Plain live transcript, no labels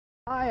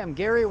Hi, I'm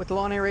Gary with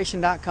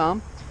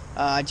LawnAeration.com.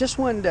 I just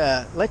wanted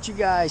to let you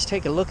guys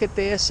take a look at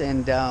this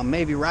and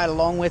maybe ride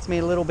along with me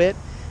a little bit.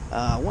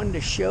 I wanted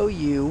to show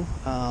you,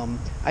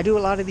 I do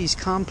a lot of these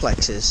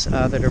complexes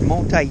that are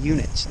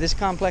multi-units. This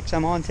complex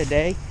I'm on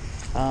today,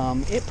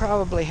 it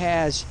probably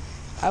has,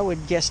 I would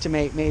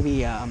guesstimate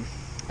maybe, I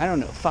don't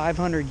know,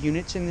 500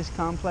 units in this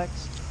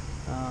complex.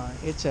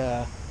 It's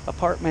a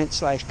apartment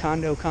slash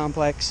condo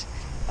complex,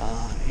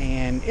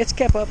 and it's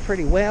kept up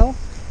pretty well.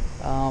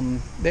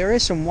 There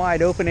is some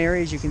wide open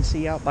areas you can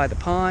see out by the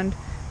pond.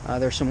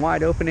 There's some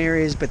wide open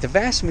areas, but the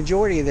vast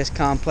majority of this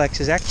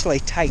complex is actually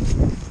tight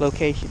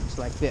locations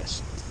like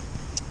this.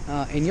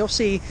 And you'll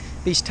see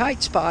these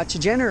tight spots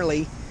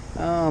generally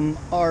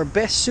are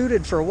best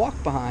suited for a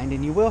walk behind,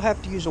 and you will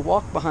have to use a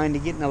walk behind to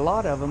get in a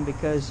lot of them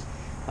because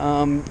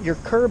your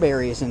curb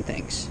areas and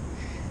things.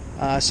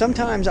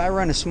 Sometimes I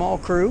run a small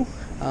crew,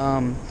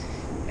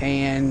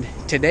 and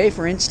today,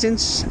 for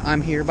instance,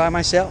 I'm here by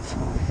myself.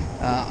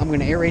 I'm going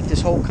to aerate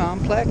this whole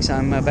complex.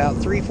 I'm about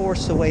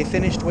 3/4 the way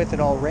finished with it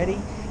already,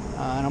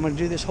 and I'm going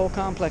to do this whole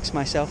complex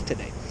myself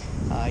today.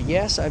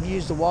 Yes, I've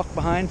used the walk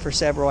behind for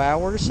several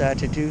hours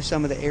to do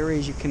some of the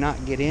areas you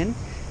cannot get in,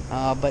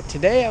 but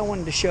today I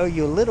wanted to show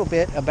you a little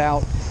bit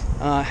about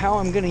how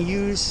I'm going to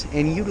use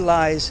and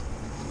utilize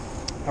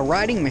a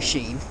riding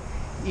machine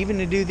even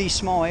to do these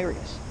small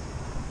areas.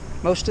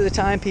 Most of the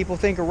time people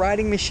think a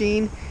riding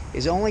machine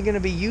is only going to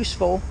be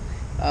useful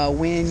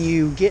when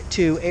you get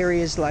to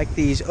areas like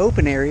these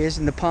open areas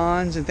and the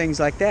ponds and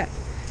things like that.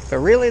 But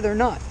really they're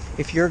not.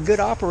 If you're a good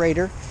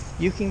operator,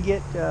 you can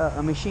get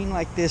a machine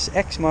like this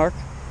Exmark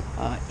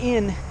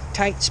in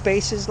tight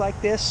spaces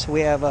like this. We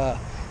have a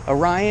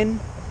Ryan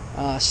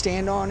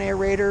stand-on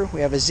aerator.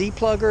 We have a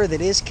Z-plugger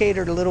that is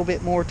catered a little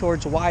bit more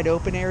towards wide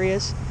open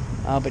areas.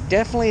 But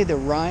definitely the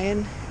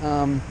Ryan,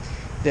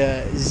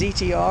 the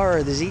ZTR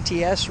or the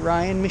ZTS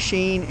Ryan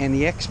machine and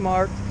the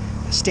Exmark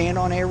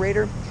stand-on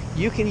aerator,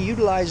 you can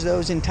utilize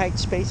those in tight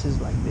spaces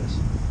like this.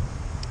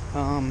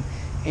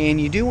 And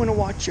you do want to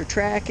watch your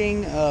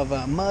tracking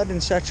of mud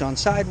and such on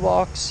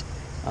sidewalks.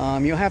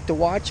 You'll have to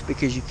watch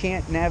because you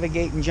can't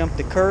navigate and jump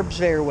the curbs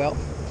very well.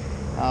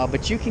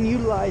 But you can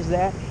utilize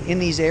that in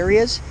these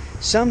areas.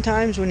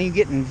 Sometimes when you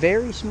get in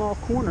very small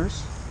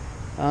corners,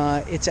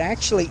 it's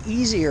actually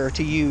easier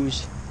to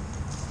use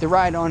the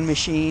ride-on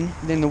machine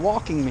than the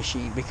walking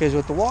machine, because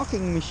with the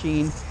walking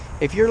machine,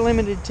 if you're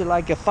limited to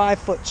like a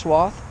 5-foot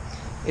swath,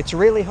 it's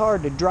really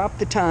hard to drop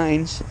the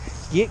tines,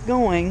 get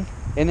going,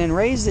 and then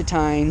raise the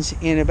tines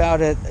in about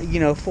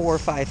 4 or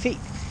 5 feet.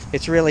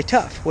 It's really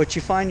tough. What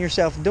you find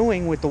yourself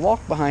doing with the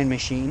walk behind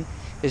machine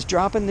is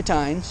dropping the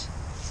tines,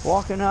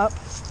 walking up,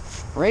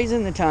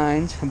 raising the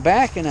tines,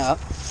 backing up,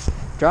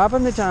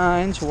 dropping the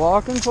tines,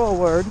 walking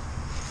forward,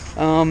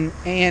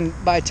 and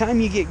by the time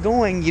you get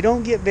going, you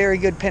don't get very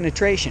good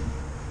penetration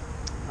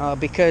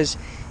because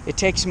it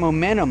takes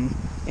momentum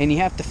and you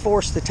have to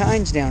force the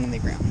tines down in the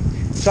ground.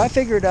 So I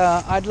figured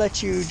I'd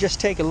let you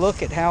just take a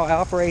look at how I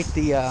operate at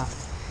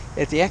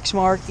the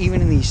Exmark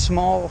even in these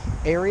small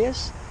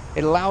areas.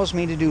 It allows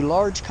me to do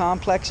large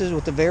complexes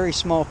with a very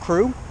small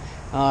crew,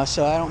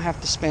 so I don't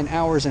have to spend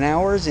hours and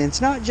hours. And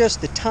it's not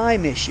just the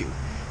time issue.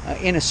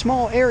 In a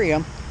small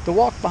area, the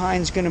walk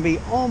behind is going to be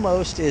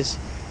almost as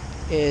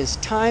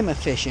time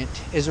efficient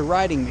as a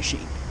riding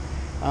machine.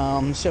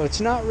 So it's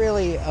not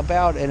really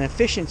about an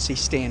efficiency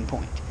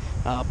standpoint.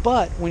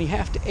 But when you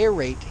have to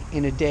aerate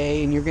in a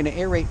day and you're going to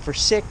aerate for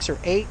 6 or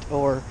 8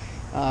 or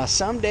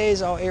some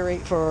days I'll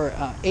aerate for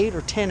 8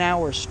 or 10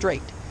 hours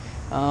straight.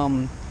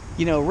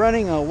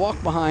 Running a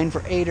walk behind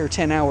for 8 or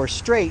 10 hours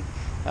straight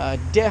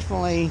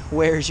definitely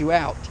wears you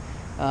out.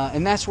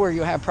 And that's where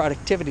you'll have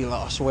productivity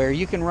loss, where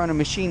you can run a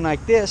machine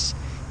like this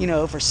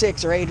for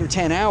 6 or 8 or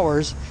 10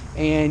 hours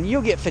and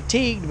you'll get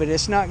fatigued, but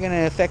it's not going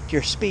to affect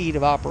your speed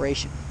of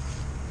operation.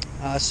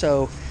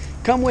 So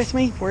come with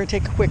me. We're going to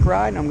take a quick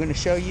ride and I'm going to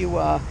show you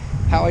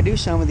how I do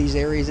some of these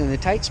areas in the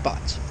tight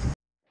spots.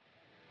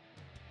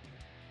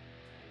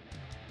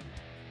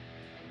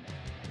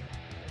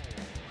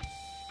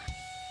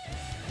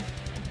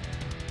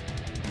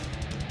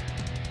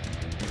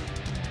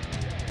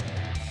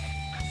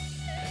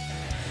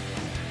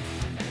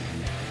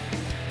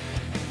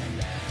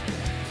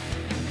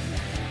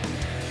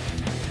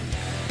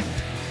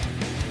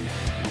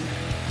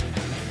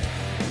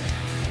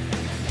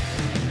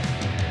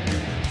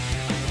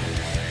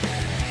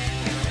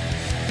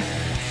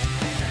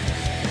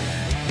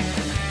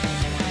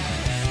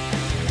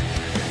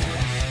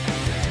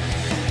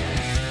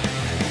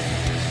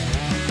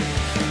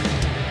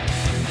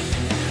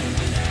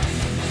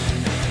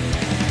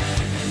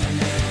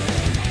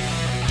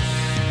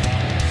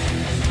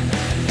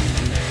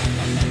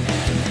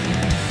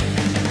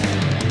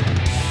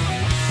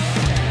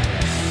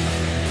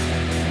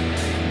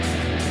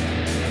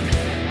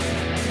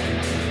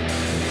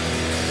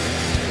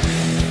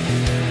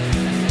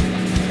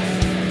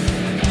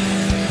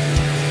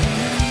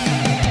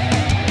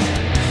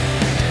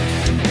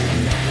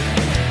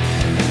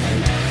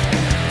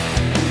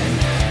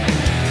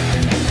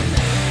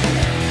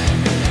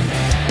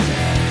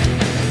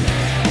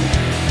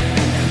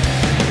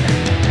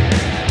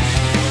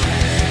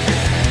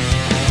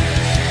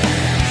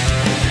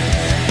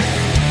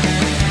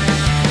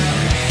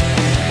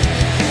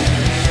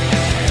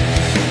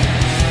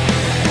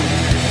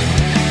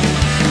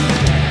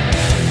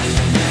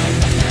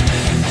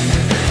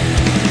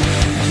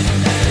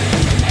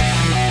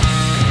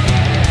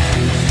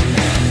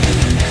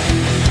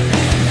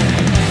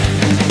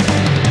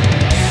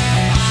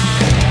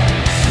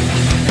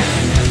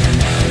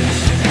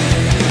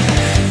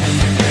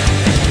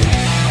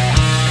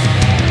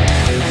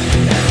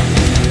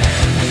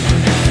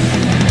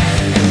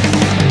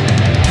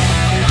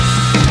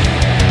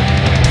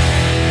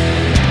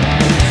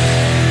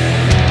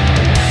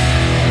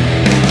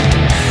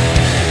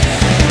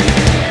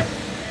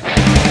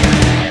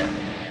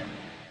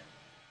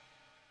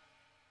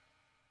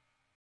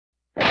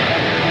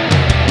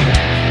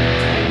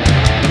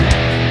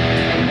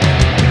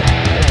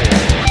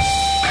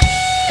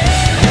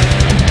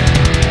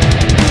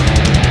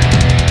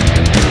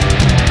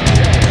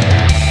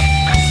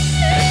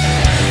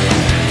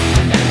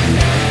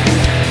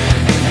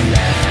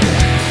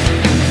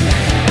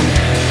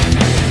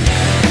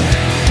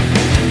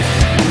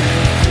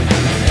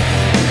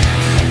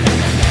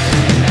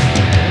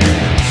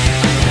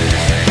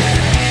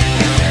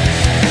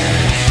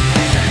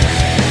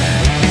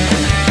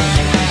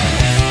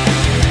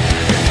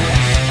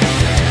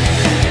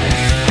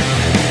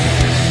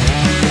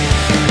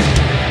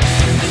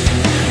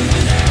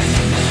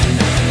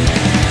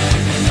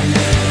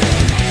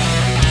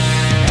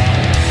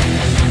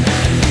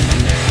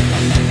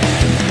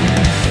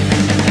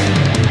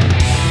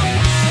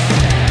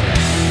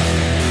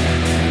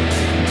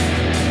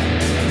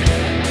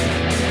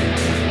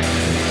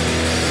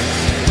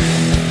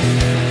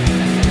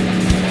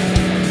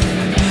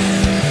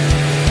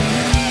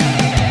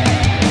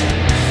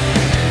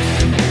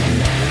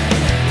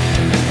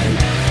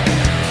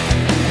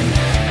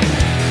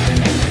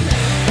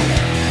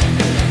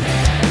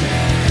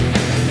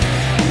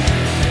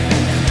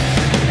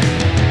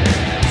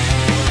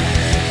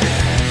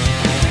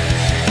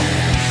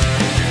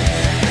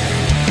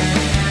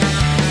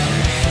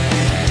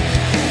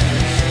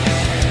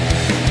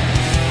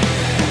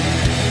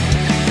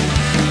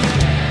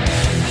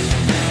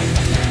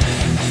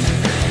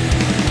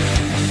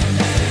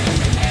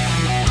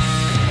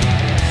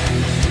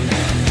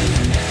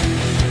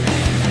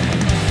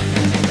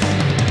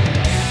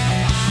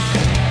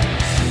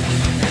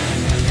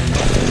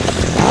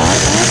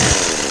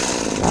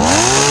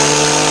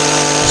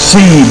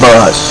 C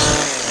bus.